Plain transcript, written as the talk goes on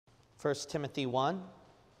1 Timothy 1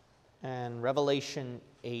 and Revelation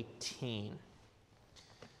 18.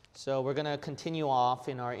 So we're going to continue off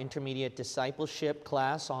in our intermediate discipleship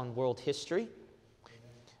class on world history.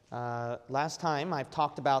 Last time I've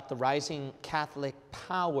talked about the rising Catholic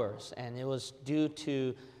powers, and it was due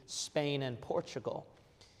to Spain and Portugal.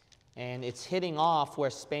 And it's hitting off where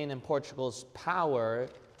Spain and Portugal's power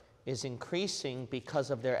is increasing because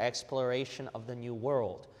of their exploration of the New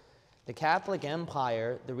World. The Catholic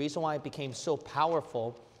Empire, the reason why it became so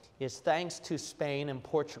powerful is thanks to Spain and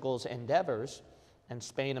Portugal's endeavors, and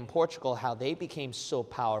Spain and Portugal, how they became so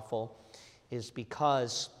powerful is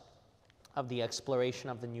because of the exploration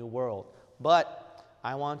of the New World. But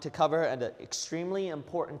I want to cover an extremely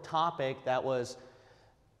important topic that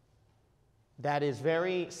is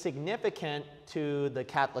very significant to the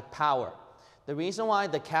Catholic power. The reason why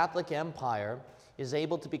the Catholic Empire is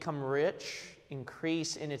able to become rich,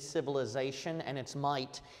 increase in its civilization and its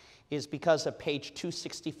might, is because of page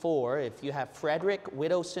 264. If you have Frederick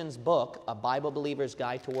Widowson's book, A Bible Believer's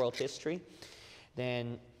Guide to World History,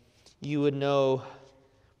 then you would know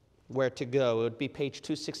where to go. It would be page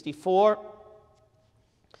 264.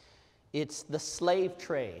 It's the slave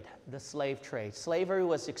trade, the slave trade. Slavery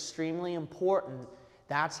was extremely important.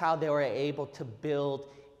 That's how they were able to build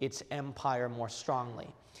its empire more strongly.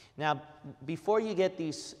 Now, before you get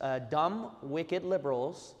these dumb, wicked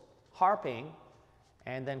liberals harping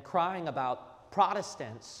and then crying about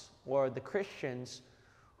Protestants or the Christians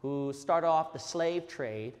who started off the slave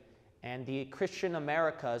trade and the Christian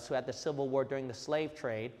Americas who had the Civil War during the slave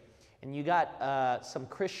trade, and you got some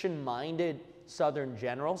Christian-minded Southern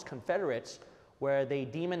generals, Confederates, where they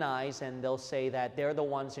demonize and they'll say that they're the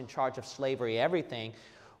ones in charge of slavery, everything.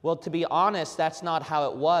 Well, to be honest, that's not how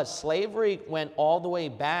it was. Slavery went all the way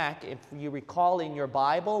back. If you recall in your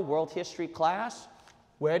Bible, world history class,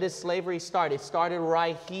 where did slavery start? It started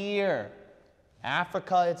right here,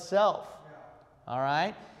 Africa itself. All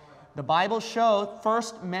right? The Bible showed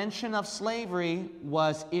first mention of slavery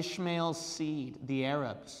was Ishmael's seed, the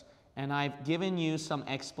Arabs. And I've given you some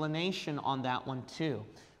explanation on that one too,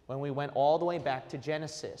 when we went all the way back to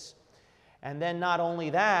Genesis. And then not only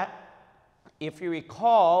that, if you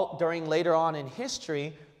recall, during later on in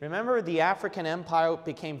history, remember the African empire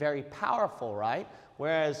became very powerful, right?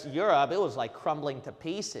 Whereas Europe, it was like crumbling to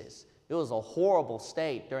pieces. It was a horrible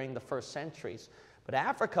state during the first centuries. But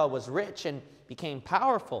Africa was rich and became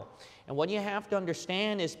powerful. And what you have to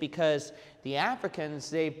understand is because the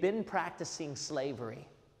Africans, they've been practicing slavery.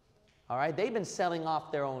 All right? They've been selling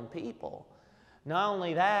off their own people. Not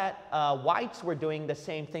only that, whites were doing the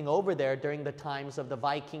same thing over there during the times of the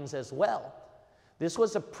Vikings as well. This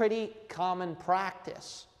was a pretty common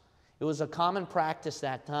practice. It was a common practice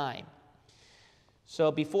that time.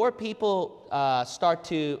 So before people start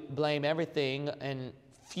to blame everything in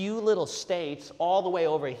few little states all the way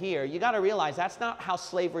over here, you got to realize that's not how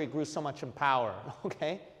slavery grew so much in power,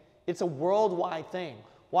 okay? It's a worldwide thing.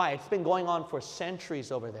 Why? It's been going on for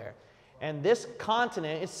centuries over there. And this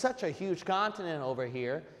continent, it's such a huge continent over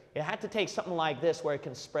here, it had to take something like this where it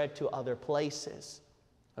can spread to other places,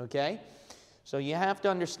 okay? So you have to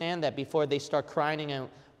understand that before they start crying and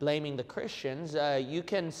blaming the Christians, you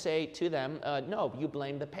can say to them, no, you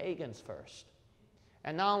blame the pagans first.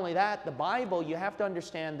 And not only that, the Bible, you have to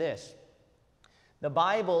understand this. The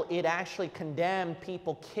Bible, it actually condemned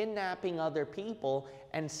people kidnapping other people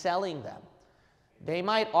and selling them. They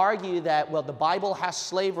might argue that, well, the Bible has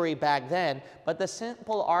slavery back then, but the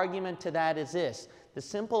simple argument to that is this. The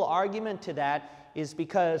simple argument to that is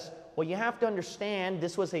because, well, you have to understand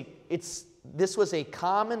this was a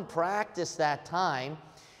common practice that time.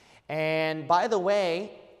 And by the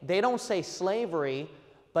way, they don't say slavery,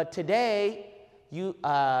 but today you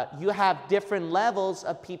have different levels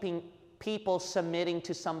of people submitting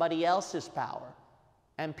to somebody else's power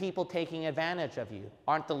and people taking advantage of you.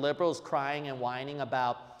 Aren't the liberals crying and whining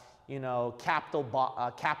about, you know,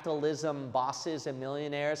 capitalism bosses and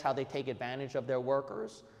millionaires, how they take advantage of their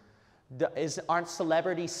workers? Aren't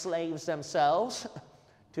celebrity slaves themselves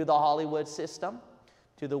to the Hollywood system,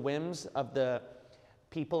 to the whims of the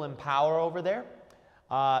people in power over there?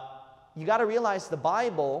 You got to realize the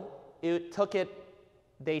Bible,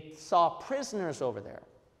 they saw prisoners over there.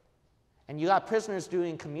 And you got prisoners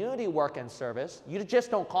doing community work and service. You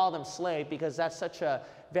just don't call them slave because that's such a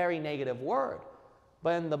very negative word.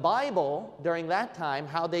 But in the Bible, during that time,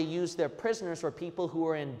 how they used their prisoners were people who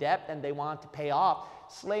were in debt and they wanted to pay off.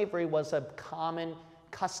 Slavery was a common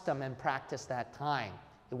custom and practice that time.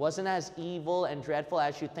 It wasn't as evil and dreadful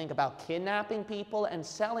as you think about kidnapping people and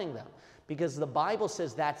selling them, because the Bible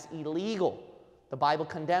says that's illegal. The Bible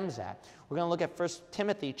condemns that. We're going to look at 1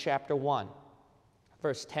 Timothy chapter 1.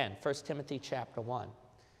 verse 10. 1 Timothy chapter 1.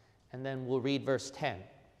 And then we'll read verse 10.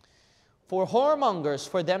 For whoremongers,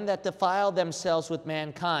 for them that defile themselves with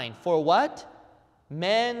mankind. For what?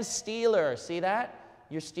 Men stealers. See that?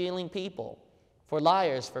 You're stealing people. For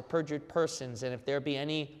liars, for perjured persons, and if there be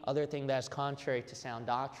any other thing that is contrary to sound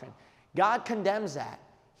doctrine. God condemns that.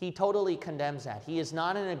 He totally condemns that. He is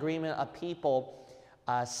not in agreement of people.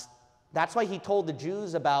 That's why he told the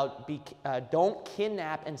Jews about don't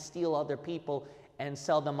kidnap and steal other people and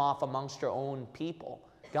sell them off amongst your own people.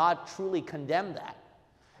 God truly condemned that.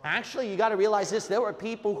 Actually, you got to realize this. There were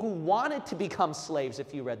people who wanted to become slaves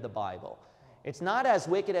if you read the Bible. It's not as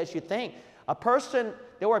wicked as you think.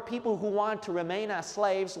 There were people who wanted to remain as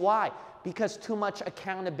slaves. Why? Because too much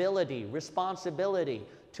accountability, responsibility,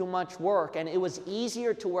 too much work, and it was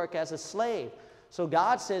easier to work as a slave. So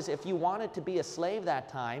God says if you wanted to be a slave that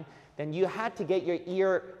time, then you had to get your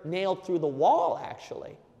ear nailed through the wall,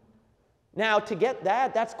 actually. Now, to get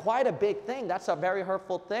that, that's quite a big thing. That's a very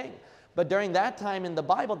hurtful thing. But during that time in the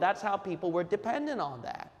Bible, that's how people were dependent on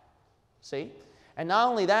that. See? And not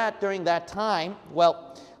only that, during that time,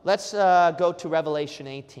 well, let's go to Revelation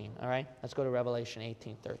 18, all right? Let's go to Revelation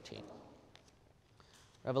 18:13.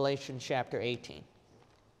 Revelation chapter 18.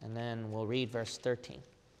 And then we'll read verse 13.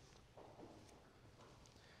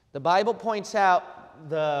 The Bible points out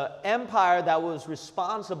the empire that was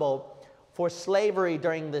responsible for slavery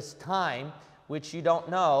during this time, which you don't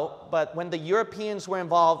know, but when the Europeans were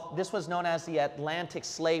involved, this was known as the Atlantic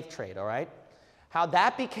slave trade, all right? How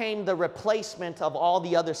that became the replacement of all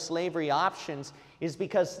the other slavery options is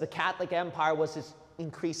because the Catholic Empire was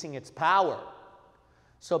increasing its power.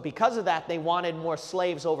 So because of that, they wanted more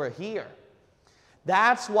slaves over here.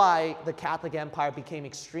 That's why the Catholic Empire became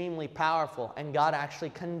extremely powerful, and God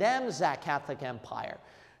actually condemns that Catholic Empire.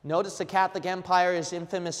 Notice the Catholic Empire is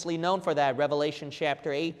infamously known for that, Revelation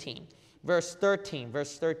chapter 18, verse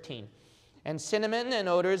 13. And cinnamon and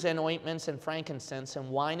odors and ointments and frankincense and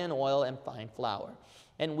wine and oil and fine flour,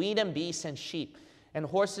 and wheat and beasts and sheep and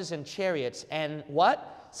horses and chariots and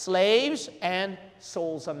what? Slaves and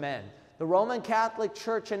souls of men. The Roman Catholic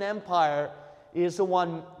Church and Empire is the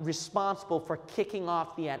one responsible for kicking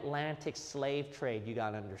off the Atlantic slave trade, you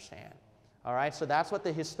got to understand. All right, so that's what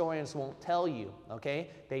the historians won't tell you, okay?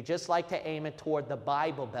 They just like to aim it toward the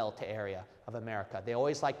Bible Belt area of America. They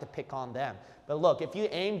always like to pick on them. But look, if you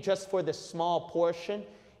aim just for the small portion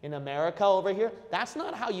in America over here, that's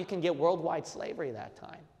not how you can get worldwide slavery that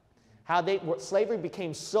time. How slavery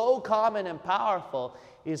became so common and powerful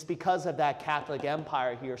is because of that Catholic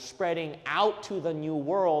Empire here spreading out to the New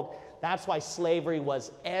World. That's why slavery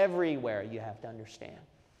was everywhere, you have to understand.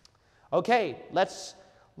 Okay, let's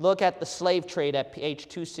look at the slave trade at page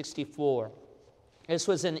 264. This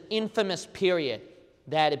was an infamous period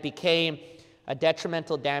that it became a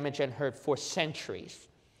detrimental damage and hurt for centuries,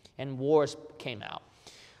 and wars came out.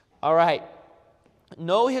 All right,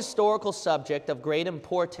 no historical subject of great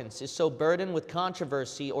importance is so burdened with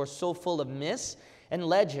controversy or so full of myths and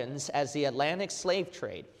legends as the Atlantic slave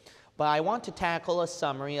trade, but I want to tackle a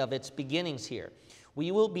summary of its beginnings here.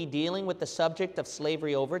 We will be dealing with the subject of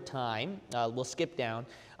slavery over time. We'll skip down.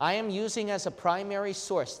 I am using as a primary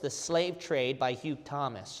source the Slave Trade by Hugh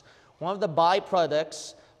Thomas. One of the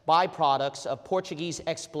byproducts of Portuguese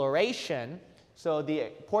exploration. So the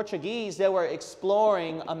Portuguese, they were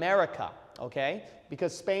exploring America, okay?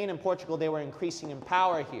 Because Spain and Portugal, they were increasing in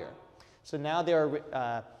power here. So now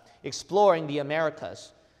they're exploring the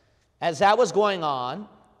Americas. As that was going on,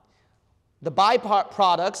 the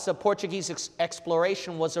byproducts of Portuguese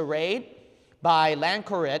exploration was a raid by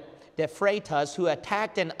Lancaret de Freitas, who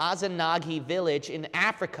attacked an Azanagi village in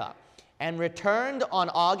Africa and returned on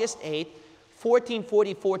August 8,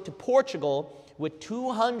 1444 to Portugal with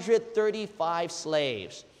 235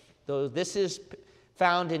 slaves. Though this is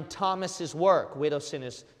found in Thomas's work, Widdowson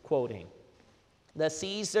is quoting. The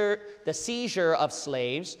seizure of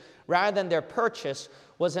slaves, rather than their purchase,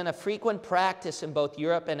 was a frequent practice in both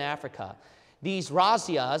Europe and Africa. These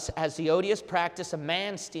razzias, as the odious practice of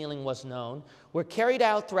man-stealing was known, were carried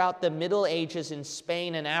out throughout the Middle Ages in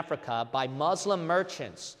Spain and Africa by Muslim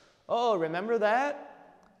merchants. Oh, remember that?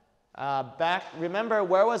 Remember,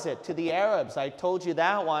 where was it? To the Arabs. I told you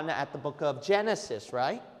that one at the book of Genesis,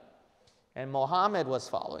 right? And Muhammad was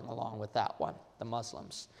following along with that one, the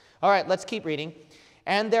Muslims. All right, let's keep reading.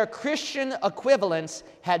 And their Christian equivalents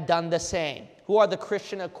had done the same. Who are the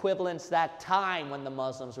Christian equivalents that time when the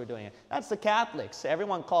Muslims were doing it? That's the Catholics.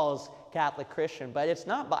 Everyone calls Catholic Christian, but it's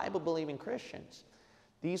not Bible-believing Christians.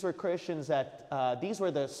 These were Christians these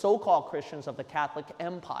were the so-called Christians of the Catholic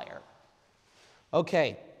Empire.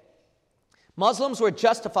 Okay. Muslims were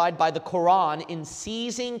justified by the Quran in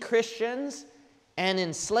seizing Christians and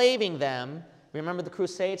enslaving them. Remember the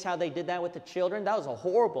Crusades, how they did that with the children? That was a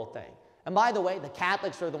horrible thing. And by the way, the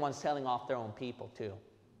Catholics are the ones selling off their own people too.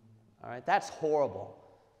 All right, that's horrible.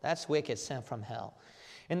 That's wicked, sent from hell.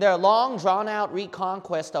 In their long, drawn-out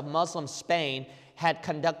reconquest of Muslim Spain had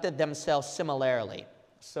conducted themselves similarly.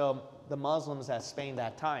 So the Muslims at Spain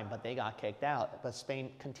that time, but they got kicked out. But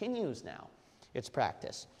Spain continues now its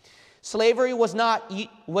practice. Slavery was not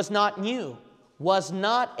new, was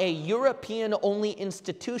not a European-only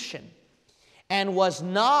institution, and was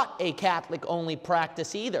not a Catholic-only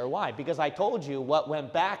practice either. Why? Because I told you what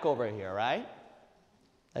went back over here, right?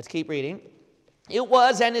 Let's keep reading. It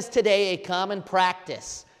was and is today a common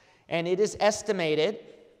practice, and it is estimated,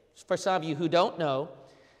 for some of you who don't know,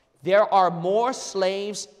 there are more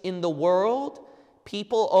slaves in the world,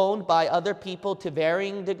 people owned by other people to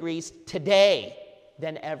varying degrees today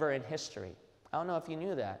than ever in history. I don't know if you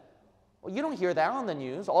knew that. Well, you don't hear that on the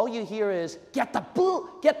news. All you hear is, get the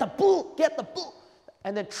bull, get the bull, get the bull.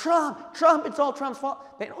 And then Trump, it's all Trump's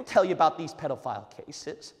fault. They don't tell you about these pedophile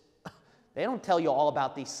cases. They don't tell you all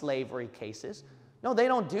about these slavery cases. No, they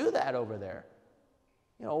don't do that over there.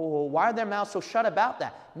 You know, why are their mouths so shut about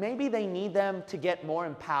that? Maybe they need them to get more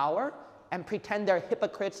in power and pretend they're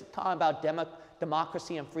hypocrites talking about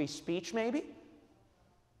democracy and free speech, maybe?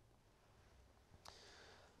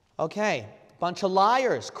 Okay, bunch of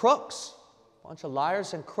liars, crooks. Bunch of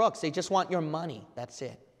liars and crooks. They just want your money. That's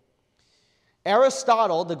it.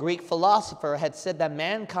 Aristotle, the Greek philosopher, had said that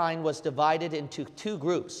mankind was divided into two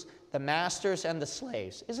groups, the masters and the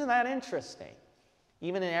slaves. Isn't that interesting?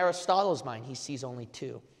 Even in Aristotle's mind, he sees only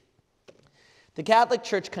two. The Catholic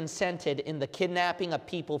Church consented in the kidnapping of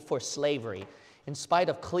people for slavery, in spite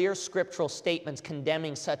of clear scriptural statements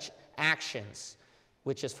condemning such actions,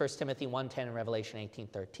 which is 1 Timothy 1:10 and Revelation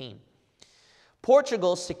 18:13.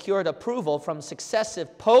 Portugal secured approval from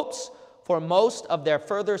successive popes for most of their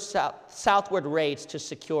further southward raids to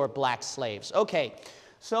secure black slaves. Okay,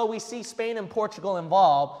 so we see Spain and Portugal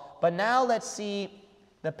involved, but now let's see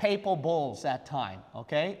the papal bulls that time,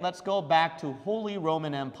 okay? Let's go back to Holy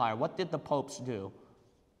Roman Empire. What did the popes do?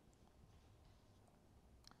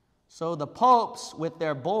 So the popes, with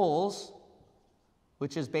their bulls,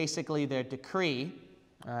 which is basically their decree,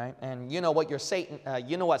 all right? And you know what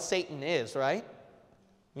Satan is, right?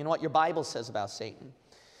 You know what your Bible says about Satan,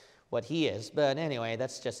 what he is. But anyway,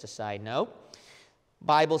 that's just a side note.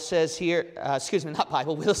 Bible says here, not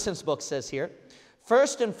Bible, Wilson's book says here,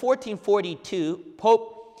 first in 1442,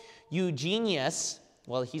 Pope Eugenius,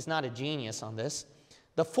 well, he's not a genius on this,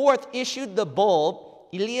 the fourth issued the bull,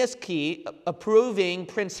 Elias Key, approving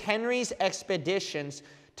Prince Henry's expeditions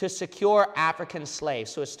to secure African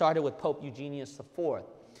slaves. So it started with Pope Eugenius IV.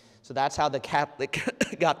 So that's how the Catholic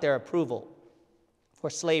got their approval for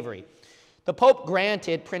slavery. The Pope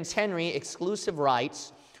granted Prince Henry exclusive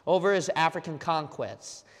rights over his African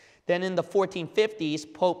conquests. Then in the 1450s,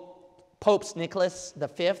 Popes Nicholas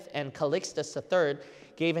V and Calixtus III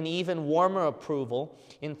gave an even warmer approval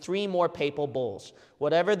in 3 more papal bulls.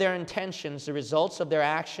 Whatever their intentions, the results of their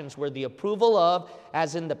actions were the approval of,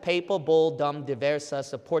 as in the papal bull Dum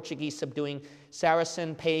Diversas, of Portuguese subduing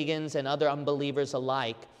Saracen, pagans, and other unbelievers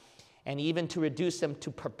alike, and even to reduce them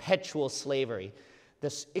to perpetual slavery.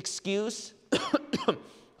 This excuse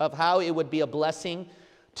of how it would be a blessing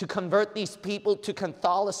to convert these people to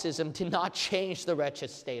Catholicism did not change the wretched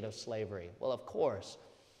state of slavery. Well, of course.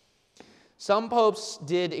 Some popes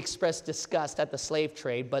did express disgust at the slave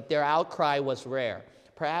trade, but their outcry was rare.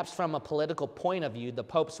 Perhaps from a political point of view, the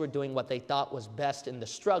popes were doing what they thought was best in the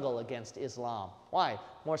struggle against Islam. Why?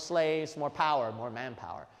 More slaves, more power, more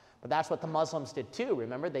manpower. But that's what the Muslims did too.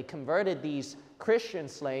 Remember, they converted these Christian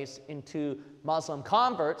slaves into Muslim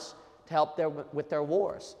converts to help with their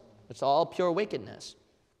wars. It's all pure wickedness.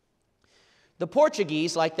 The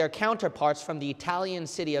Portuguese, like their counterparts from the Italian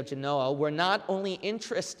city of Genoa, were not only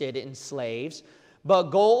interested in slaves,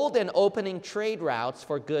 but gold and opening trade routes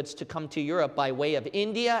for goods to come to Europe by way of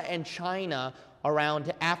India and China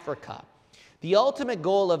around Africa. The ultimate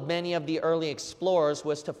goal of many of the early explorers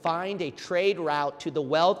was to find a trade route to the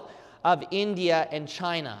wealth of India and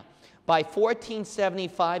China. By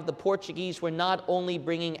 1475, the Portuguese were not only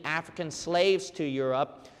bringing African slaves to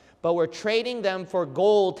Europe, but were trading them for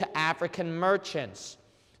gold to African merchants.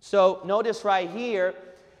 So notice right here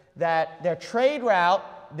that their trade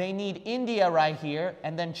route, they need India right here,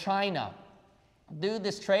 and then China. Through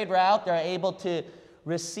this trade route, they're able to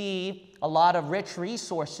receive a lot of rich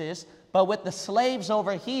resources, but with the slaves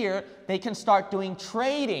over here, they can start doing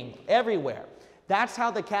trading everywhere. That's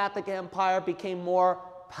how the Catholic Empire became more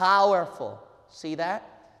powerful. See that?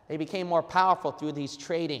 They became more powerful through these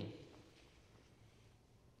trading.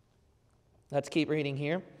 Let's keep reading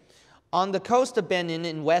here. On the coast of Benin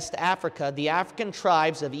in West Africa, the African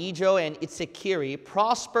tribes of Ijo and Itsekiri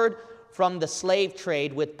prospered from the slave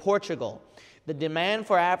trade with Portugal. The demand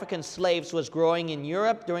for African slaves was growing in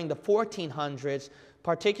Europe during the 1400s,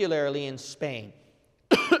 particularly in Spain.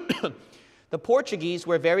 The Portuguese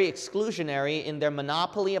were very exclusionary in their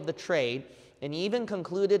monopoly of the trade and even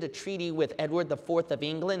concluded a treaty with Edward IV of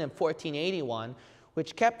England in 1481,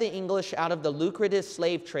 which kept the English out of the lucrative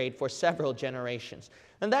slave trade for several generations.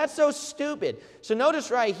 And that's so stupid. So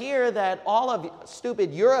notice right here that all of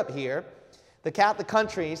stupid Europe here, the Catholic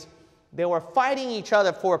countries, they were fighting each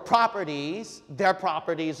other for properties, their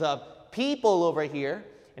properties of people over here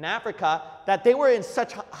in Africa, that they were in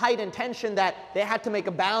such heightened tension that they had to make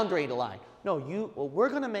a boundary line. No, we're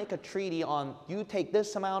going to make a treaty on you take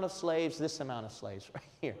this amount of slaves right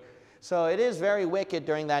here. So it is very wicked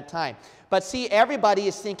during that time. But see, everybody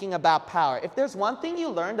is thinking about power. If there's one thing you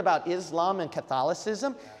learned about Islam and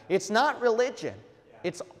Catholicism, it's not religion.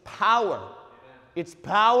 It's power. It's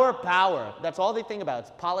power, power. That's all they think about.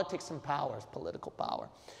 It's politics and power. It's political power.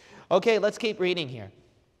 Okay, let's keep reading here.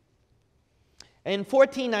 In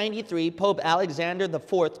 1493, Pope Alexander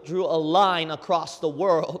IV drew a line across the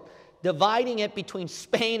world, dividing it between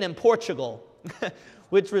Spain and Portugal,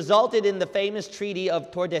 which resulted in the famous Treaty of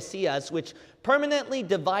Tordesillas, which permanently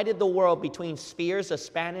divided the world between spheres of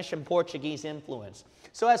Spanish and Portuguese influence.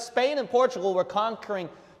 So as Spain and Portugal were conquering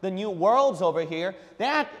the new worlds over here,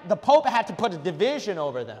 the Pope had to put a division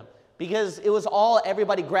over them because it was all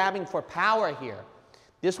everybody grabbing for power here.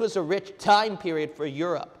 This was a rich time period for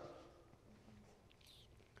Europe.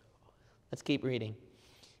 Let's keep reading.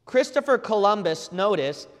 Christopher Columbus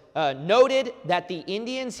noted that the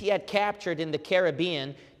Indians he had captured in the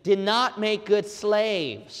Caribbean did not make good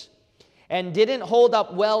slaves and didn't hold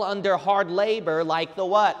up well under hard labor like the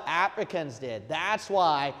what? Africans did. That's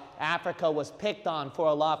why Africa was picked on for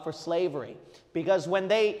a lot for slavery. Because when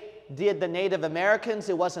they did the Native Americans,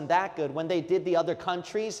 it wasn't that good. When they did the other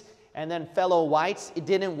countries and then fellow whites, it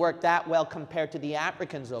didn't work that well compared to the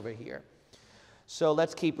Africans over here. So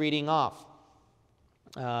let's keep reading off.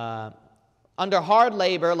 Under hard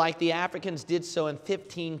labor, like the Africans did so in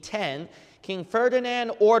 1510, King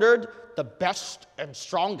Ferdinand ordered the best and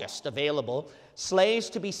strongest available slaves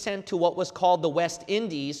to be sent to what was called the West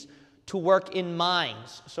Indies to work in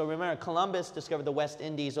mines. So remember, Columbus discovered the West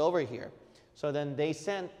Indies over here. So then they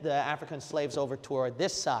sent the African slaves over toward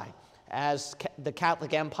this side as the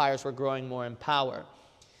Catholic empires were growing more in power.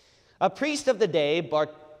 A priest of the day,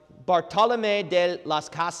 Bartolomé de las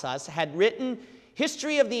Casas, had written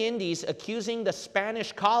History of the Indies, accusing the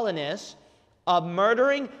Spanish colonists of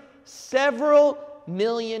murdering several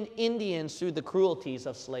million Indians through the cruelties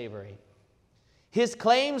of slavery. His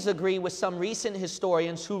claims agree with some recent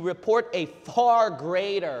historians who report a far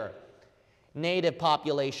greater native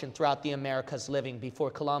population throughout the Americas living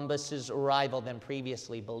before Columbus's arrival than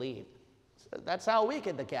previously believed. So that's how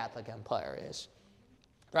wicked the Catholic Empire is.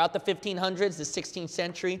 Throughout the 1500s, the 16th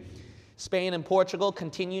century, Spain and Portugal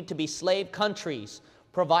continued to be slave countries,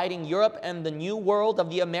 providing Europe and the New World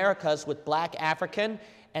of the Americas with black African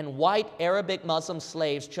and white Arabic Muslim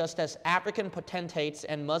slaves, just as African potentates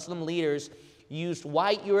and Muslim leaders used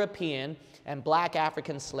white European and black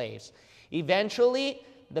African slaves. Eventually,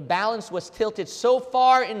 the balance was tilted so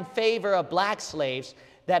far in favor of black slaves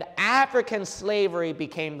that African slavery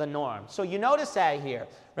became the norm. So you notice that here.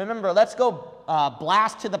 Remember, let's go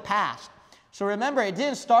blast to the past. So remember, it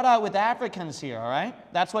didn't start out with Africans here, all right?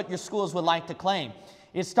 That's what your schools would like to claim.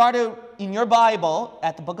 It started in your Bible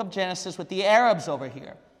at the book of Genesis with the Arabs over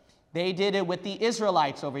here. They did it with the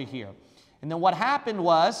Israelites over here. And then what happened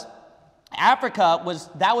was,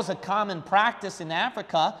 that was a common practice in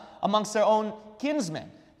Africa amongst their own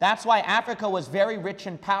kinsmen. That's why Africa was very rich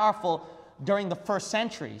and powerful during the first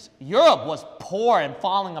centuries. Europe was poor and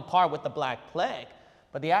falling apart with the Black Plague.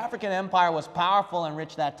 But the African Empire was powerful and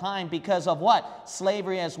rich that time because of what?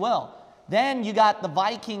 Slavery as well. Then you got the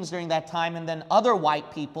Vikings during that time and then other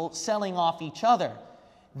white people selling off each other.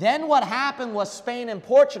 Then what happened was Spain and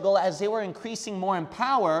Portugal, as they were increasing more in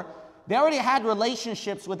power, they already had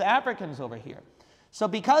relationships with Africans over here. So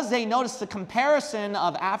because they noticed the comparison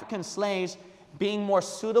of African slaves being more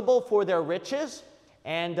suitable for their riches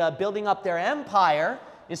and building up their empire,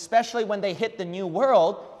 especially when they hit the New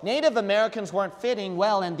World, Native Americans weren't fitting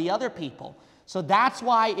well in the other people. So that's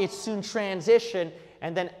why it soon transitioned,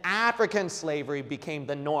 and then African slavery became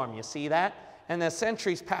the norm. You see that? And as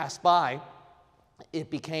centuries passed by, it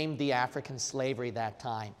became the African slavery that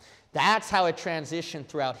time. That's how it transitioned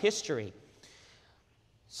throughout history.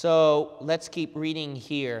 So let's keep reading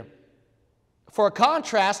here. For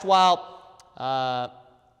contrast, while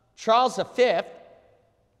Charles V,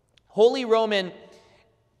 Holy Roman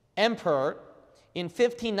Emperor, in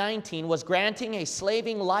 1519 was granting a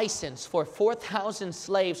slaving license for 4,000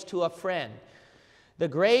 slaves to a friend. The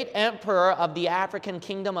great emperor of the African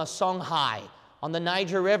kingdom of Songhai on the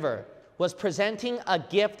Niger River was presenting a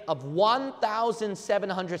gift of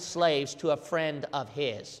 1,700 slaves to a friend of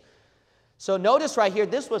his. So notice right here,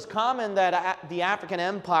 this was common that the African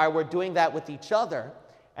empire were doing that with each other.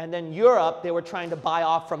 And then Europe, they were trying to buy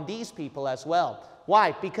off from these people as well.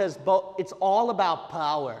 Why? Because it's all about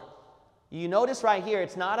power. You notice right here,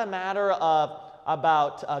 it's not a matter of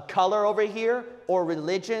about color over here, or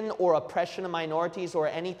religion, or oppression of minorities, or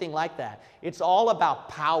anything like that. It's all about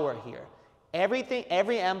power here.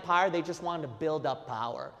 Every empire, they just wanted to build up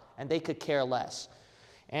power, and they could care less.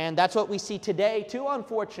 And that's what we see today, too,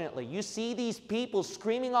 unfortunately. You see these people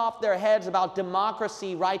screaming off their heads about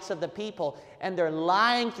democracy, rights of the people, and they're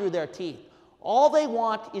lying through their teeth. All they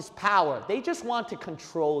want is power. They just want to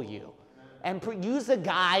control you and use the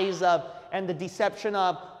guise of, and the deception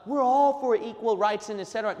of, we're all for equal rights and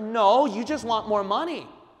etc. No, you just want more money.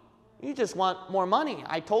 You just want more money.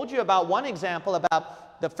 I told you about one example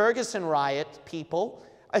about the Ferguson riot people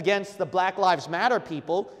against the Black Lives Matter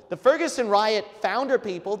people. The Ferguson riot founder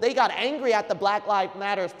people, they got angry at the Black Lives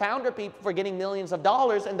Matter founder people for getting millions of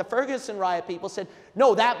dollars, and the Ferguson riot people said,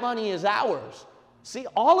 no, that money is ours. See,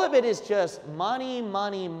 all of it is just money,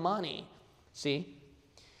 money, money. See?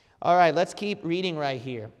 All right, let's keep reading right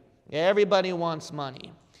here. Everybody wants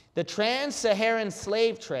money. The trans-Saharan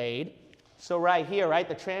slave trade, so right here, right,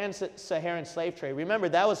 the trans-Saharan slave trade, remember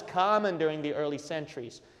that was common during the early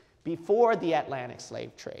centuries, before the Atlantic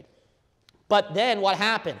slave trade. But then what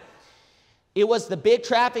happened? It was the big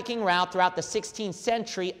trafficking route throughout the 16th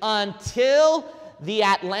century until the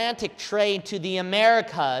Atlantic trade to the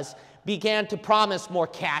Americas began to promise more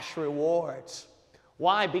cash rewards.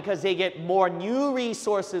 Why? Because they get more new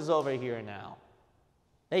resources over here now.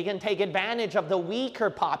 They can take advantage of the weaker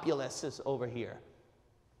populaces over here.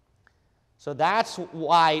 So that's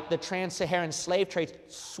why the trans-Saharan slave trade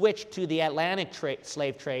switched to the Atlantic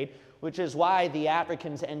slave trade, which is why the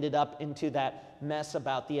Africans ended up into that mess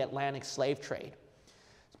about the Atlantic slave trade.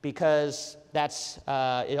 Because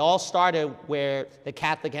it all started where the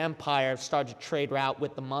Catholic Empire started to trade route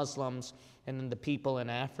with the Muslims and then the people in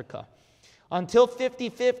Africa. Until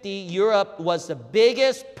 50-50, Europe was the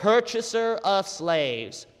biggest purchaser of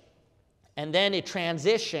slaves. And then it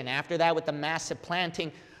transitioned after that with the massive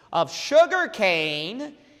planting of sugar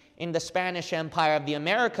cane in the Spanish Empire of the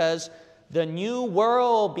Americas. The New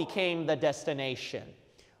World became the destination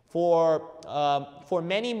for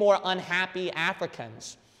many more unhappy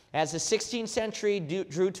Africans. As the 16th century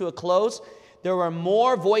drew to a close, there were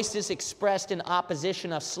more voices expressed in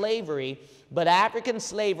opposition of slavery, but African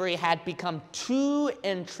slavery had become too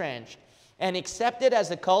entrenched and accepted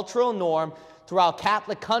as a cultural norm throughout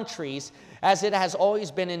Catholic countries, as it has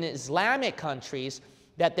always been in Islamic countries,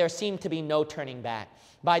 that there seemed to be no turning back.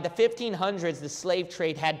 By the 1500s, the slave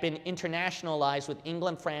trade had been internationalized with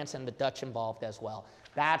England, France, and the Dutch involved as well.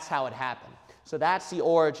 That's how it happened. So that's the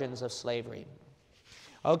origins of slavery.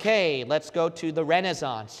 Okay, let's go to the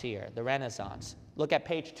Renaissance here, the Renaissance. Look at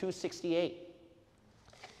page 268.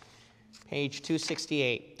 Page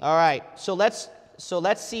 268. All right, so let's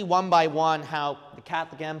see one by one how the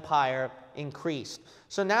Catholic Empire increased.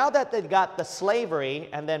 So now that they've got the slavery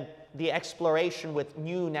and then the exploration with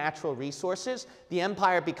new natural resources, the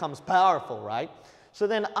empire becomes powerful, right? So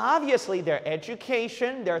then obviously their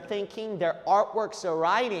education, their thinking, their artworks, their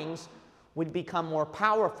writings would become more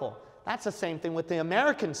powerful. That's the same thing with the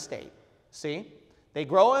American state. See? They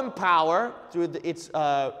grow in power through its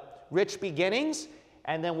rich beginnings,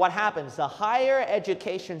 and then what happens? The higher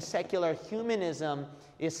education, secular humanism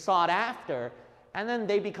is sought after, and then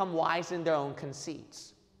they become wise in their own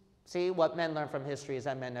conceits. See, what men learn from history is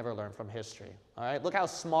that men never learn from history. All right? Look how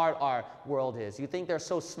smart our world is. You think they're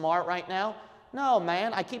so smart right now? No,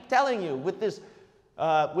 man. I keep telling you, with this,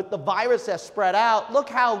 with the virus that spread out, look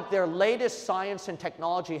how their latest science and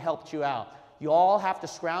technology helped you out. You all have to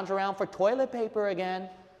scrounge around for toilet paper again.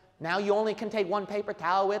 Now you only can take one paper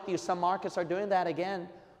towel with you. Some markets are doing that again.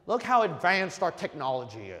 Look how advanced our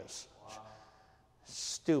technology is. Wow.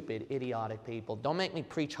 Stupid, idiotic people. Don't make me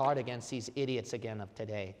preach hard against these idiots again of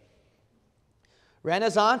today.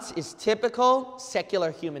 Renaissance is typical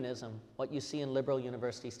secular humanism, what you see in liberal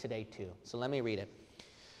universities today too. So let me read it.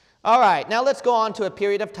 All right, now let's go on to a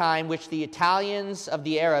period of time which the Italians of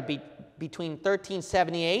the era between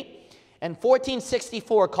 1378 and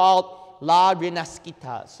 1464 called La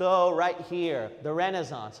Rinascita. So right here, the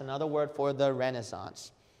Renaissance, another word for the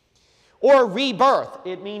Renaissance. Or rebirth.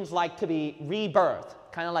 It means like to be rebirthed,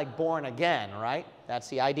 kind of like born again, right? That's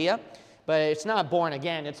the idea. But it's not born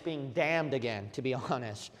again, it's being damned again, to be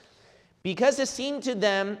honest. Because it seemed to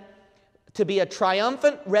them to be a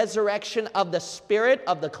triumphant resurrection of the spirit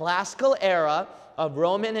of the classical era of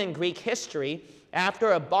Roman and Greek history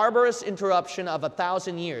after a barbarous interruption of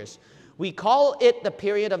 1,000 years. We call it the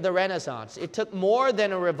period of the Renaissance. It took more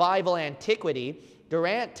than a revival antiquity.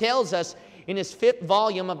 Durant tells us in his 5th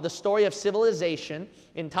volume of the Story of Civilization,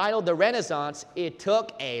 entitled The Renaissance, it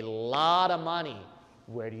took a lot of money.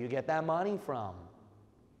 Where do you get that money from?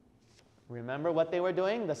 Remember what they were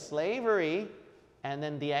doing? The slavery and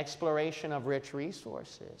then the exploration of rich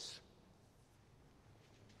resources.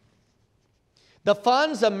 The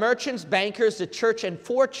funds of merchants, bankers, the church, and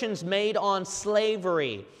fortunes made on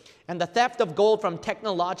slavery, and the theft of gold from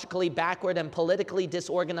technologically backward and politically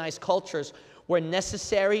disorganized cultures were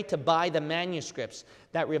necessary to buy the manuscripts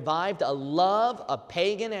that revived a love of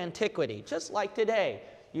pagan antiquity, just like today.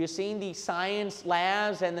 You've seen these science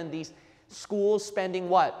labs and then these schools spending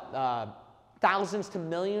what? Thousands to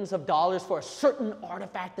millions of dollars for a certain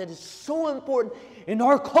artifact that is so important in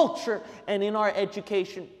our culture and in our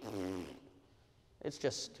education. It's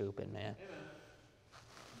just stupid, man.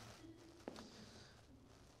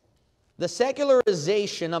 The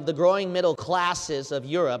secularization of the growing middle classes of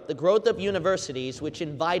Europe, the growth of universities, which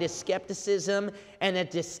invited skepticism and a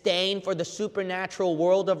disdain for the supernatural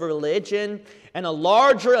world of religion and a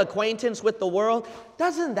larger acquaintance with the world,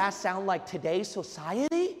 doesn't that sound like today's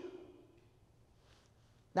society?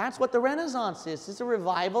 That's what the Renaissance is. It's a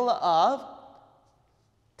revival of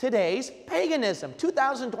today's paganism,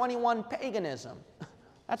 2021 paganism.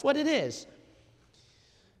 That's what it is.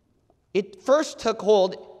 It first took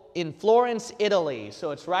hold in Florence, Italy.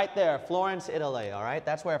 So it's right there, Florence, Italy, all right?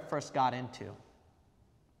 That's where it first got into.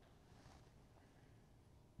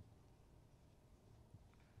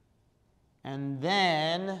 And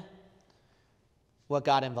then what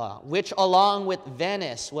got involved? Which, along with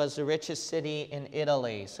Venice, was the richest city in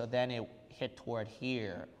Italy. So then it hit toward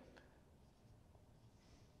here.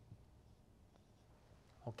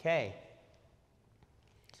 Okay.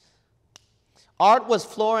 Art was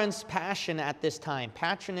Florence's passion at this time.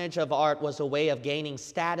 Patronage of art was a way of gaining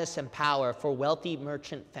status and power for wealthy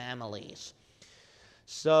merchant families.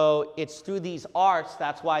 So it's through these arts,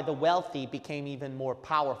 that's why the wealthy became even more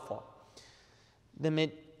powerful.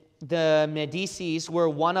 The Medicis were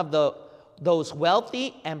one of those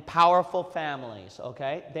wealthy and powerful families,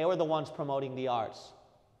 okay? They were the ones promoting the arts.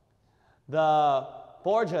 The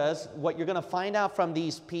Borgias, what you're going to find out from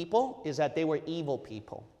these people is that they were evil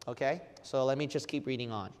people, okay? So let me just keep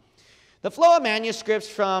reading on. The flow of manuscripts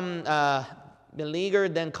from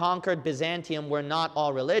beleaguered, then conquered Byzantium were not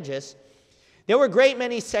all religious. There were a great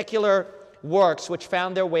many secular works which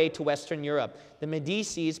found their way to Western Europe. The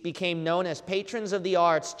Medicis became known as patrons of the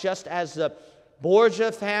arts, just as the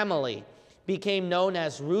Borgia family became known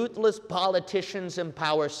as ruthless politicians and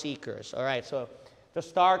power seekers. All right, so the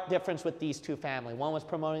stark difference with these two families. One was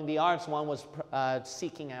promoting the arts, one was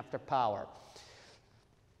seeking after power.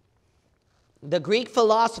 The Greek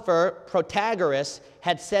philosopher Protagoras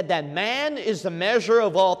had said that man is the measure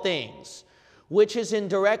of all things, which is in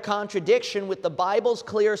direct contradiction with the Bible's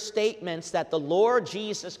clear statements that the Lord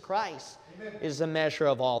Jesus Christ is the measure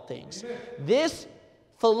of all things. This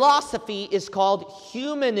philosophy is called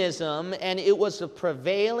humanism, and it was the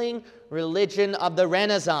prevailing religion of the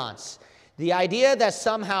Renaissance. The idea that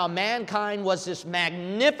somehow mankind was this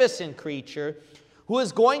magnificent creature who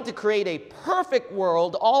is going to create a perfect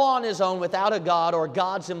world all on his own without a God or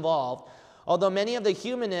gods involved. Although many of the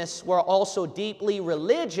humanists were also deeply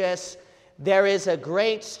religious, there is a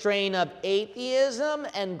great strain of atheism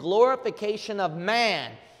and glorification of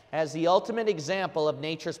man as the ultimate example of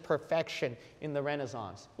nature's perfection in the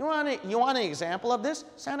Renaissance. You want an example of this?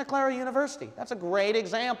 Santa Clara University. That's a great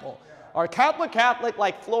example. Or Catholic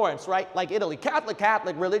like Florence, right? Like Italy.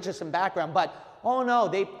 Catholic, religious in background. But, oh no,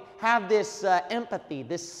 they have this empathy,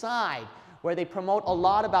 this side, where they promote a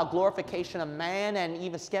lot about glorification of man and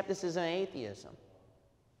even skepticism and atheism.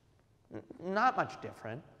 Not much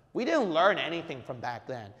different. We didn't learn anything from back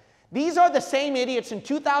then. These are the same idiots in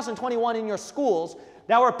 2021 in your schools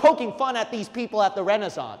that were poking fun at these people at the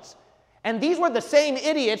Renaissance. And these were the same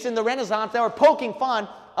idiots in the Renaissance that were poking fun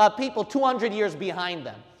at people 200 years behind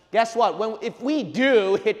them. Guess what? If we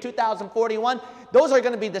do hit 2041, those are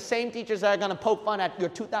going to be the same teachers that are going to poke fun at your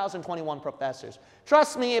 2021 professors.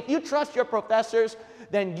 Trust me, if you trust your professors,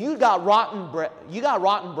 then you got rotten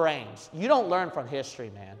brains. You don't learn from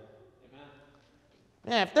history, man.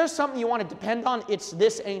 Man, if there's something you want to depend on, it's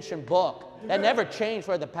this ancient book that never changed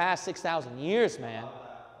for the past 6,000 years, man.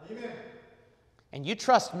 And you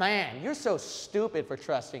trust man. You're so stupid for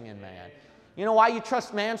trusting in man. You know why you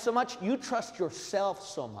trust man so much? You trust yourself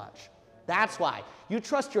so much. That's why. You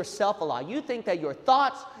trust yourself a lot. You think that your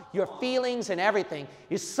thoughts, your feelings, and everything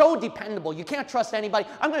is so dependable. You can't trust anybody.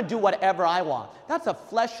 I'm going to do whatever I want. That's a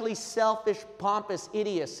fleshly, selfish, pompous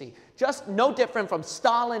idiocy. Just no different from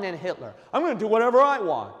Stalin and Hitler. I'm going to do whatever I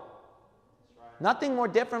want. Nothing more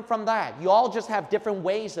different from that. You all just have different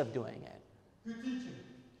ways of doing it. Good teaching.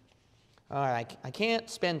 All right, I can't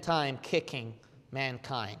spend time kicking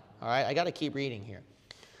mankind. All right, I got to keep reading here.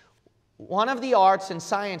 One of the arts and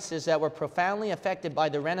sciences that were profoundly affected by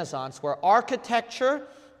the Renaissance were architecture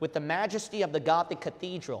with the majesty of the Gothic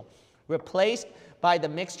cathedral, replaced by the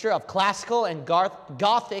mixture of classical and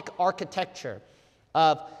Gothic architecture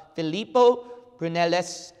of Filippo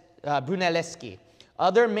Brunelleschi.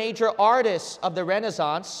 Other major artists of the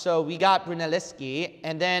Renaissance, so we got Brunelleschi,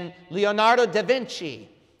 and then Leonardo da Vinci.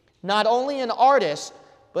 Not only an artist,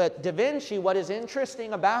 but Da Vinci, what is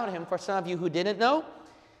interesting about him, for some of you who didn't know,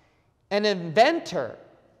 an inventor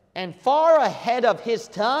and far ahead of his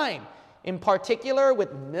time, in particular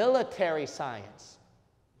with military science.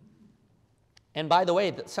 And by the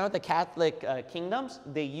way, some of the Catholic kingdoms,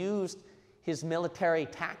 they used his military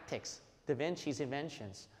tactics, Da Vinci's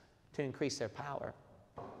inventions, to increase their power.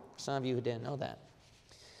 For some of you who didn't know that.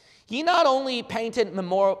 He not only painted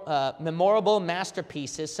memorable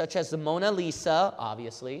masterpieces such as the Mona Lisa,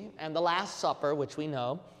 obviously, and the Last Supper, which we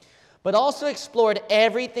know, but also explored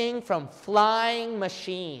everything from flying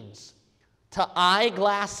machines to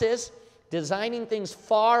eyeglasses, designing things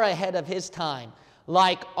far ahead of his time,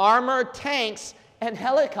 like armored tanks and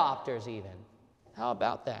helicopters even. How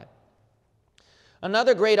about that?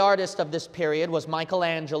 Another great artist of this period was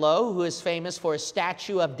Michelangelo, who is famous for his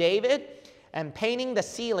statue of David and painting the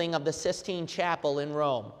ceiling of the Sistine Chapel in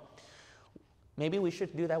Rome. Maybe we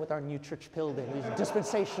should do that with our new church building,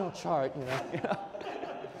 dispensational chart, you know.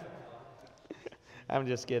 I'm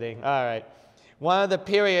just kidding. All right. One of the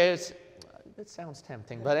period's, it sounds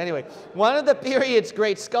tempting, but anyway, one of the period's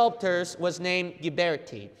great sculptors was named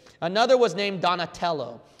Ghiberti. Another was named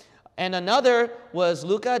Donatello. And another was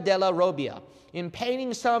Luca della Robbia. In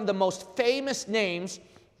painting, some of the most famous names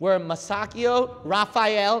were Masaccio,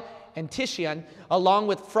 Raphael, and Titian, along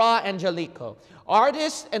with Fra Angelico.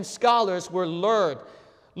 Artists and scholars were lured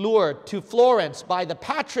to Florence by the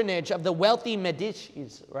patronage of the wealthy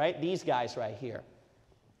Medicis, right? These guys right here.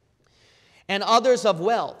 And others of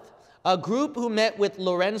wealth. A group who met with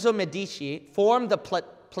Lorenzo Medici formed the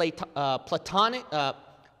Platonic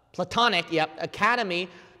Academy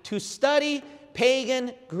to study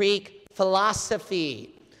pagan Greek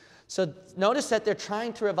philosophy. So notice that they're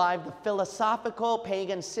trying to revive the philosophical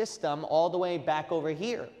pagan system all the way back over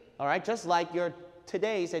here. All right, just like your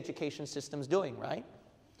today's education system's doing, right?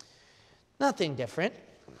 Nothing different.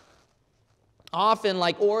 Often,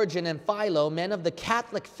 like Origen and Philo, men of the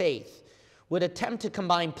Catholic faith would attempt to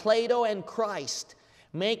combine Plato and Christ,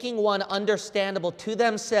 making one understandable to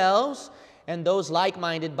themselves and those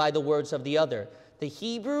like-minded by the words of the other. The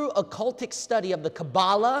Hebrew occultic study of the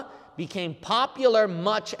Kabbalah became popular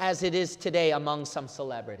much as it is today among some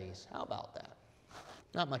celebrities. How about that?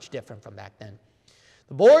 Not much different from back then.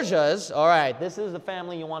 The Borgias, all right, this is the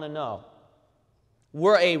family you want to know,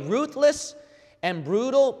 were a ruthless and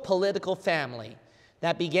brutal political family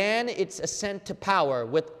that began its ascent to power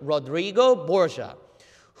with Rodrigo Borgia,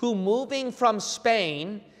 who, moving from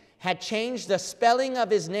Spain, had changed the spelling of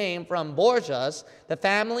his name from Borgias, the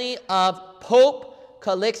family of Pope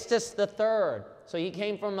Calixtus III. So he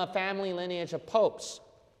came from a family lineage of popes.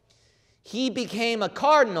 He became a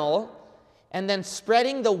cardinal, and then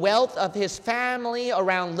spreading the wealth of his family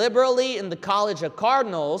around liberally in the College of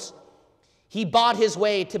Cardinals, he bought his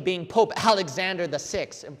way to being Pope Alexander VI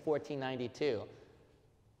in 1492.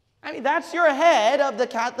 I mean, that's your head of the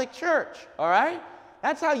Catholic Church, all right?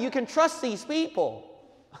 That's how you can trust these people.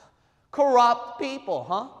 Corrupt people,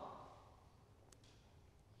 huh?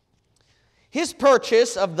 His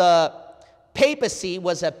purchase of the papacy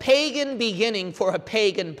was a pagan beginning for a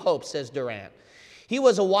pagan pope, says Durant. He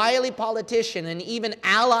was a wily politician and even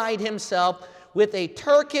allied himself with a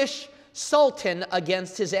Turkish sultan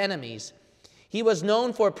against his enemies. He was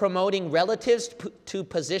known for promoting relatives to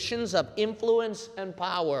positions of influence and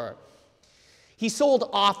power. He sold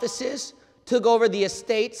offices, took over the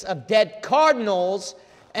estates of dead cardinals,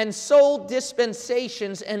 and sold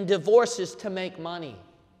dispensations and divorces to make money.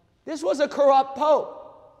 This was a corrupt pope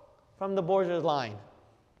from the Borgia line.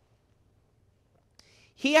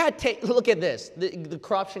 He had look at this. The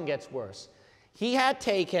corruption gets worse. He had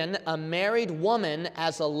taken a married woman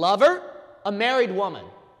as a lover,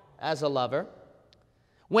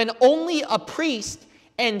 when only a priest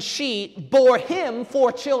and she bore him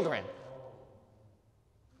 4 children.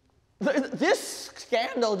 This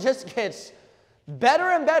scandal just gets better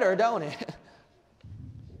and better, don't it?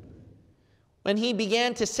 When he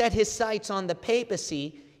began to set his sights on the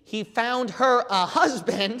papacy, he found her a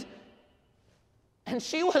husband, and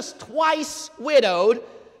she was twice widowed,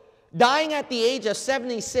 dying at the age of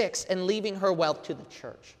 76 and leaving her wealth to the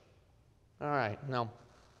church. All right, now,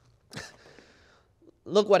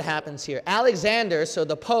 look what happens here. Alexander, so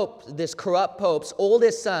the Pope, this corrupt Pope's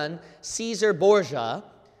oldest son, Caesar Borgia,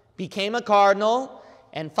 became a cardinal,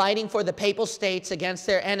 and fighting for the Papal States against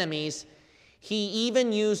their enemies, he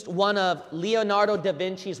even used one of Leonardo da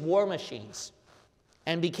Vinci's war machines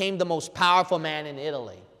and became the most powerful man in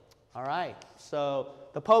Italy. All right, so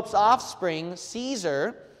the Pope's offspring,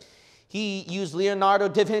 Caesar, he used Leonardo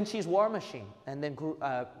da Vinci's war machine and then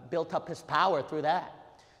built up his power through that.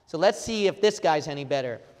 So let's see if this guy's any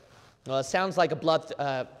better. Well, it sounds like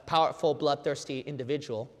a powerful, bloodthirsty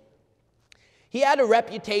individual. He had a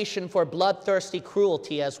reputation for bloodthirsty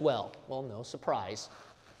cruelty as well. Well, no surprise.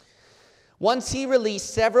 Once he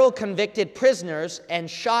released several convicted prisoners and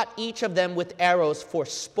shot each of them with arrows for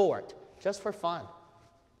sport, just for fun.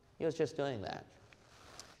 He was just doing that.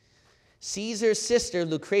 Caesar's sister,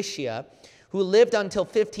 Lucretia, who lived until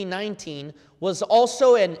 1519, was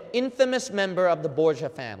also an infamous member of the Borgia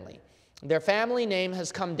family. Their family name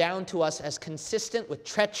has come down to us as consistent with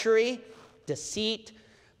treachery, deceit,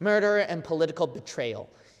 murder, and political betrayal.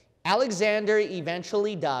 Alexander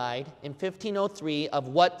eventually died in 1503 of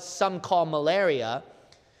what some call malaria,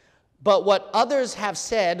 but what others have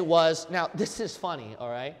said was, now this is funny, all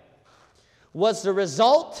right, was the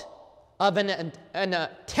result of an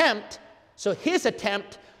attempt, so his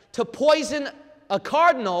attempt to poison a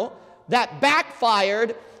cardinal that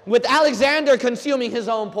backfired with Alexander consuming his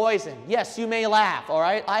own poison. Yes, you may laugh, all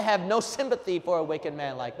right? I have no sympathy for a wicked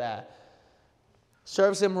man like that.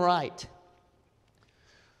 Serves him right.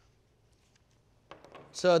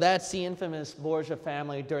 So that's the infamous Borgia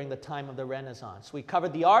family during the time of the Renaissance. We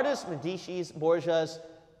covered the artists, Medici's, Borgia's,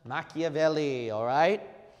 Machiavelli, all right?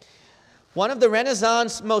 One of the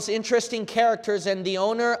Renaissance most interesting characters and the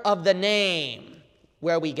owner of the name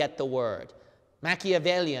where we get the word,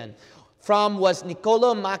 Machiavellian, was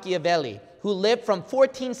Niccolo Machiavelli, who lived from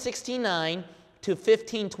 1469 to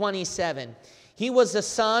 1527. He was the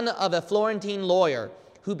son of a Florentine lawyer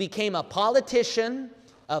who became a politician,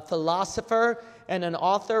 a philosopher, and an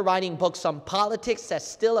author writing books on politics that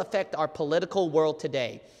still affect our political world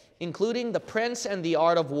today, including The Prince and the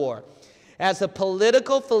Art of War. As a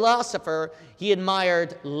political philosopher, he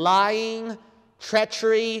admired lying,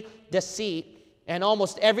 treachery, deceit, and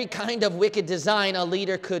almost every kind of wicked design a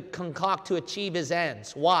leader could concoct to achieve his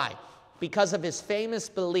ends. Why? Because of his famous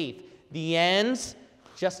belief, the ends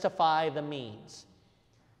justify the means.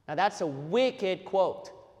 Now that's a wicked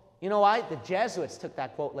quote. You know why? The Jesuits took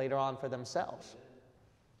that quote later on for themselves.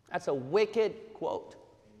 That's a wicked quote.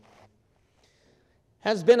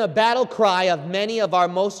 Has been a battle cry of many of our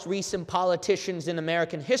most recent politicians in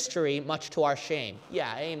American history, much to our shame.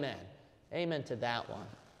 Yeah, amen. Amen to that one.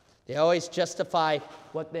 They always justify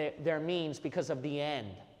what their means because of the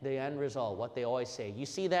end result, what they always say. You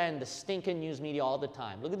see that in the stinking news media all the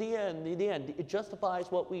time. Look at the end, it justifies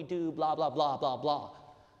what we do, blah, blah, blah, blah, blah.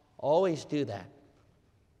 Always do that.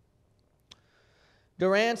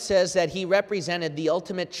 Durant says that he represented the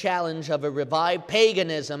ultimate challenge of a revived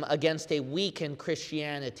paganism against a weakened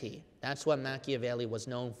Christianity. That's what Machiavelli was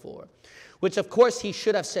known for. Which, of course, he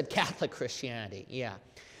should have said Catholic Christianity. Yeah.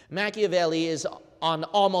 Machiavelli is on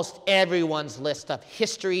almost everyone's list of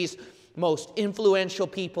history's most influential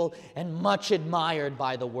people and much admired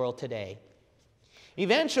by the world today.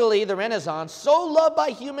 Eventually, the Renaissance, so loved by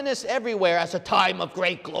humanists everywhere as a time of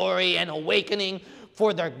great glory and awakening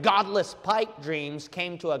for their godless pipe dreams,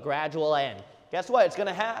 came to a gradual end. Guess what? It's going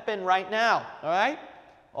to happen right now, all right?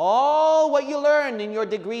 All what you learned in your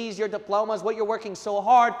degrees, your diplomas, what you're working so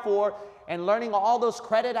hard for, and learning all those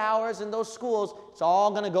credit hours in those schools, it's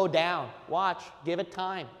all going to go down. Watch. Give it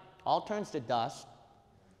time. All turns to dust.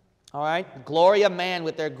 All right? The glory of man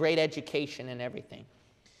with their great education and everything.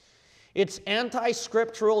 Its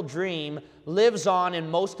anti-scriptural dream lives on in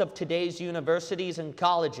most of today's universities and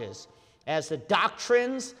colleges, as the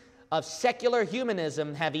doctrines of secular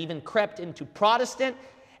humanism have even crept into Protestant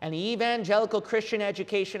and evangelical Christian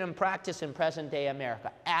education and practice in present-day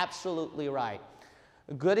America. Absolutely right.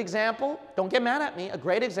 A good example, don't get mad at me, a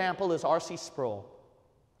great example is R.C. Sproul.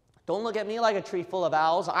 Don't look at me like a tree full of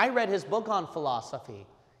owls. I read his book on philosophy.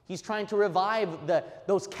 He's trying to revive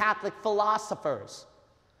those Catholic philosophers.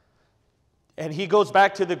 And he goes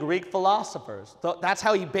back to the Greek philosophers. That's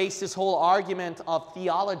how he based his whole argument of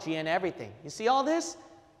theology and everything. You see all this?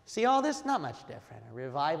 See all this? Not much different. A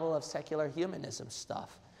revival of secular humanism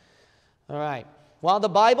stuff. All right. While the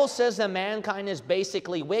Bible says that mankind is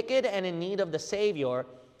basically wicked and in need of the Savior,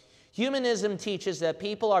 humanism teaches that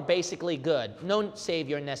people are basically good. No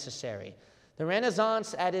Savior necessary. The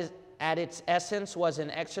Renaissance at its essence was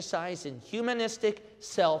an exercise in humanistic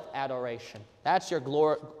self-adoration. That's your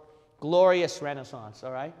glorious Renaissance,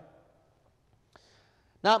 all right?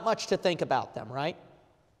 Not much to think about them, right?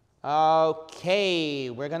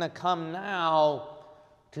 Okay, we're going to come now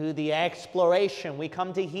to the exploration. We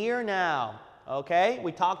come to here now, okay?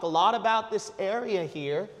 We talked a lot about this area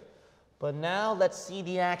here, but now let's see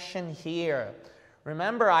the action here.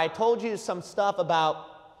 Remember, I told you some stuff about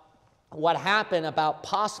what happened, about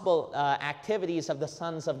possible activities of the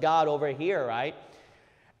sons of God over here, right?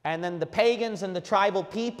 And then the pagans and the tribal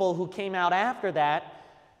people who came out after that,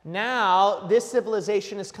 now this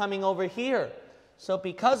civilization is coming over here. So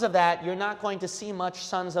because of that, you're not going to see much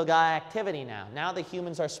sons of God activity now. Now the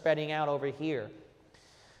humans are spreading out over here.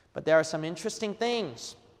 But there are some interesting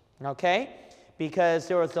things, okay? Because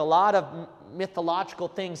there was a lot of mythological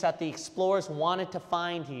things that the explorers wanted to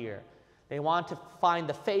find here. They want to find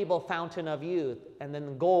the fabled fountain of youth, and then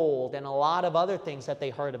the gold, and a lot of other things that they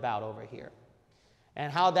heard about over here.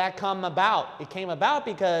 And how that come about? It came about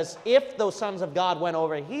because if those sons of God went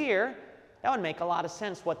over here, that would make a lot of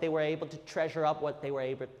sense, what they were able to treasure up, what they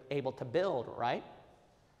were able to build, right?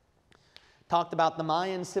 Talked about the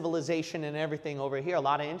Mayan civilization and everything over here, a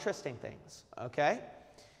lot of interesting things, okay?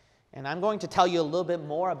 And I'm going to tell you a little bit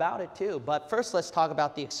more about it too. But first, let's talk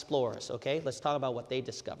about the explorers, okay? Let's talk about what they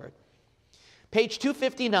discovered. Page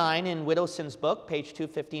 259 in Widowson's book, page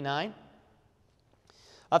 259.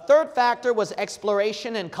 A third factor was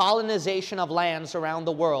exploration and colonization of lands around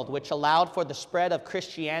the world, which allowed for the spread of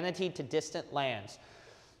Christianity to distant lands.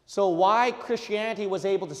 So why Christianity was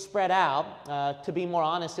able to spread out, to be more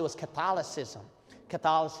honest, it was Catholicism.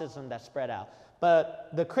 Catholicism that spread out.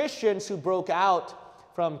 But the Christians who broke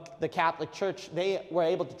out from the Catholic Church, they were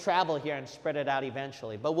able to travel here and spread it out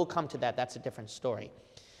eventually. But we'll come to that. That's a different story.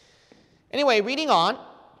 Anyway, reading on.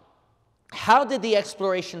 How did the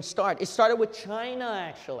exploration start? It started with China,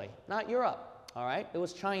 actually, not Europe, all right? It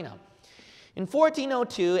was China. In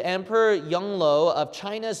 1402, Emperor Yongle of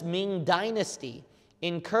China's Ming Dynasty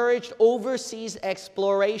encouraged overseas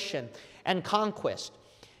exploration and conquest,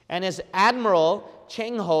 and his admiral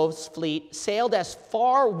Cheng Ho's fleet sailed as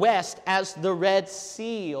far west as the Red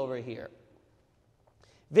Sea over here,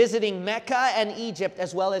 visiting Mecca and Egypt,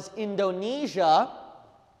 as well as Indonesia,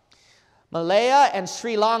 Malaya, and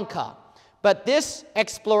Sri Lanka. But this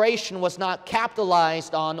exploration was not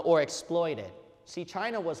capitalized on or exploited. See,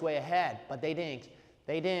 China was way ahead, but they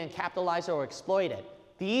didn't capitalize or exploit it.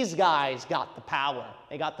 These guys got the power.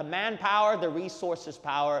 They got the manpower, the resources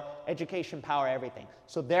power, education power, everything.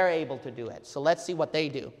 So they're able to do it. So let's see what they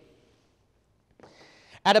do.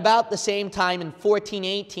 At about the same time in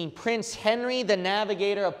 1418, Prince Henry the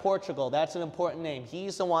Navigator of Portugal, that's an important name.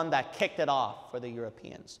 He's the one that kicked it off for the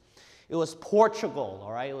Europeans. It was Portugal,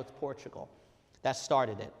 all right? It was Portugal that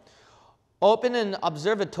started it. Opened an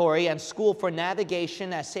observatory and school for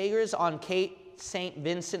navigation at Sagres on Cape St.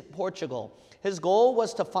 Vincent, Portugal. His goal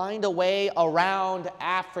was to find a way around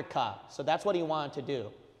Africa. So that's what he wanted to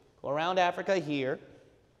do. Go around Africa here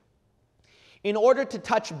in order to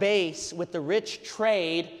touch base with the rich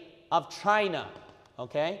trade of China,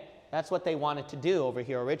 okay? That's what they wanted to do over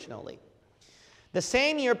here originally. The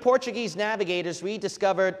same year, Portuguese navigators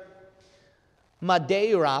rediscovered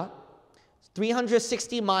Madeira,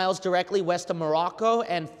 360 miles directly west of Morocco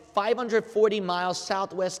and 540 miles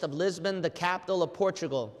southwest of Lisbon, the capital of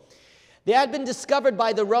Portugal. They had been discovered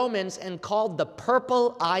by the Romans and called the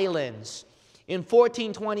Purple Islands. In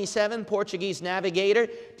 1427, Portuguese navigator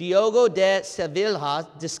Diogo de Sevilla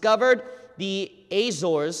discovered the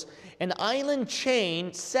Azores, an island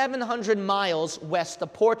chain 700 miles west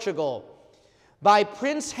of Portugal. By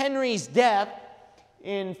Prince Henry's death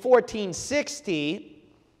in 1460,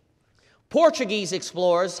 Portuguese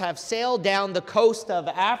explorers have sailed down the coast of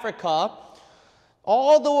Africa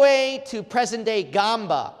all the way to present-day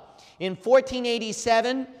Gamba. In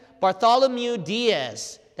 1487, Bartholomew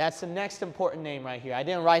Diaz, that's the next important name right here. I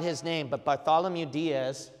didn't write his name, but Bartholomew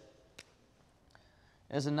Diaz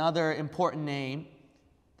is another important name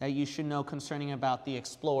that you should know concerning about the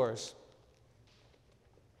explorers.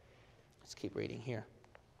 Let's keep reading here.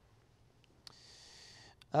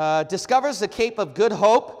 Discovers the Cape of Good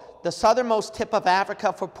Hope, the southernmost tip of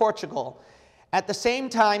Africa for Portugal. At the same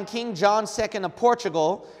time, King John II of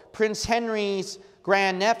Portugal, Prince Henry's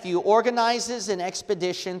grandnephew, organizes an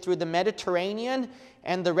expedition through the Mediterranean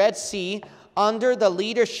and the Red Sea under the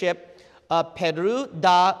leadership of Pedro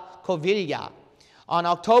da Covilla. On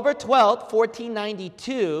October 12,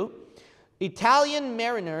 1492, Italian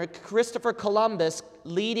mariner Christopher Columbus,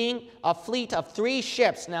 leading a fleet of 3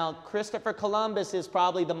 ships. Now, Christopher Columbus is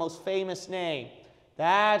probably the most famous name.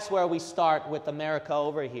 That's where we start with America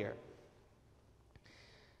over here.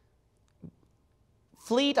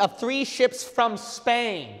 Fleet of 3 ships from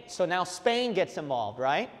Spain. So now Spain gets involved,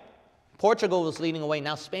 right? Portugal was leading away.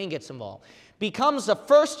 Now Spain gets involved. Becomes the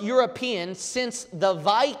first European since the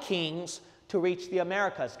Vikings to reach the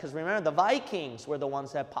Americas. Because remember, the Vikings were the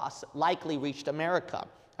ones that likely reached America.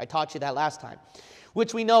 I taught you that last time.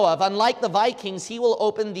 Which we know of. Unlike the Vikings, he will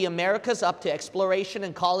open the Americas up to exploration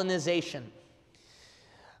and colonization.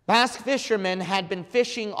 Basque fishermen had been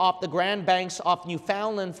fishing off the Grand Banks off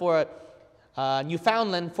Newfoundland for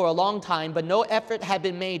a long time, but no effort had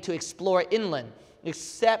been made to explore inland,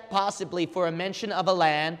 except possibly for a mention of a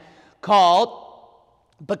land called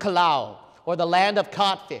Bacalao, or the land of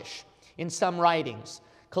codfish, in some writings.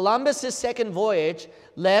 Columbus's second voyage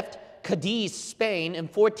left Cadiz, Spain, in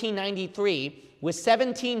 1493 with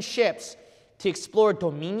 17 ships to explore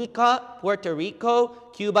Dominica, Puerto Rico,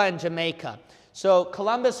 Cuba, and Jamaica. So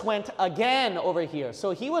Columbus went again over here.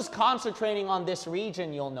 So he was concentrating on this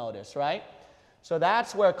region, you'll notice, right? So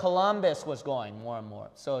that's where Columbus was going more and more.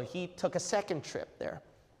 So he took a second trip there.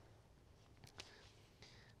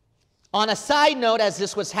 On a side note, as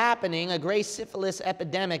this was happening, a great syphilis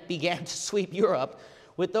epidemic began to sweep Europe,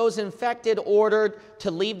 with those infected ordered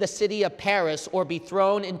to leave the city of Paris or be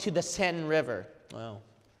thrown into the Seine River. Well,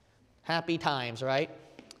 happy times, right?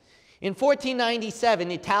 In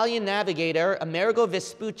 1497, Italian navigator Amerigo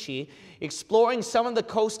Vespucci, exploring some of the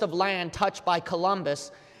coast of land touched by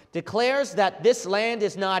Columbus, declares that this land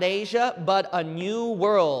is not Asia, but a new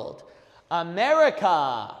world.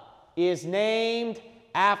 America is named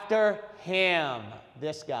after him,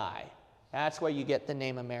 this guy. That's where you get the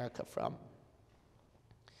name America from.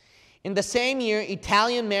 In the same year,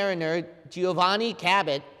 Italian mariner Giovanni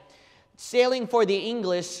Cabot, sailing for the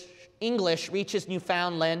English, reaches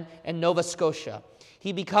Newfoundland and Nova Scotia.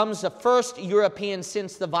 He becomes the first European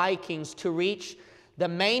since the Vikings to reach the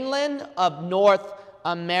mainland of North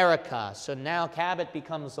America. So now Cabot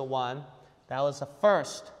becomes the one that was the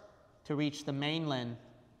first to reach the mainland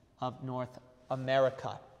of North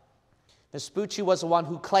America. Vespucci was the one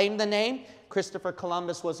who claimed the name. Christopher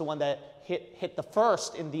Columbus was the one that hit the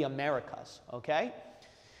first in the Americas. Okay?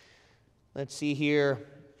 Let's see here.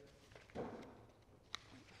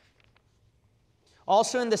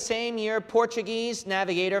 Also in the same year, Portuguese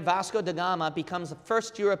navigator Vasco da Gama becomes the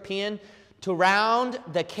first European to round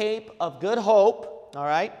the Cape of Good Hope, all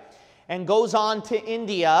right, and goes on to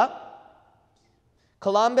India.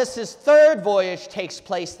 Columbus's third voyage takes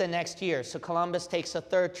place the next year, so Columbus takes a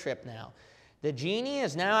third trip now. The genie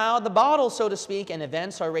is now out of the bottle, so to speak, and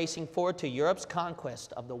events are racing forward to Europe's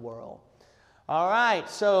conquest of the world. All right,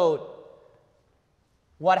 so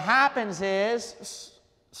what happens is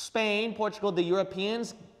Spain, Portugal, the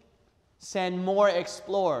Europeans send more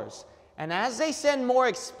explorers. And as they send more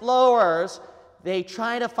explorers, they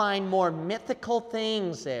try to find more mythical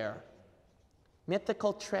things there,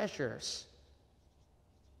 mythical treasures.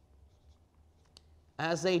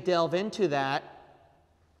 As they delve into that,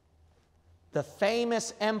 the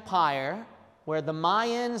famous empire where the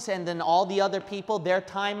Mayans and then all the other people, their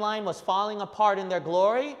timeline was falling apart in their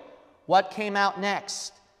glory, what came out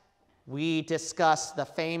next? We discussed the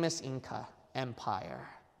famous Inca Empire.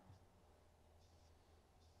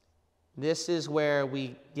 This is where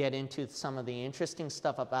we get into some of the interesting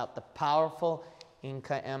stuff about the powerful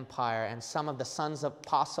Inca Empire and some of the sons of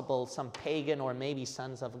some pagan or maybe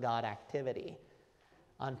sons of God activity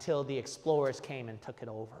until the explorers came and took it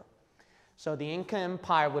over. So the Inca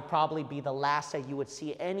Empire would probably be the last that you would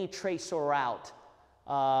see any trace or route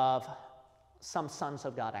of some sons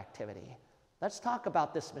of God activity. Let's talk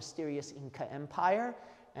about this mysterious Inca Empire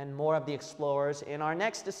and more of the explorers in our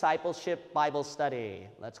next discipleship Bible study.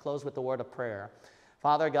 Let's close with the word of prayer.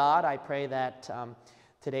 Father God, I pray that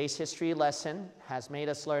today's history lesson has made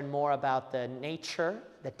us learn more about the nature,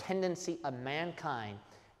 the tendency of mankind,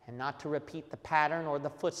 and not to repeat the pattern or the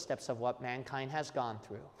footsteps of what mankind has gone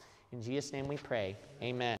through. In Jesus' name we pray.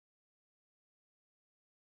 Amen.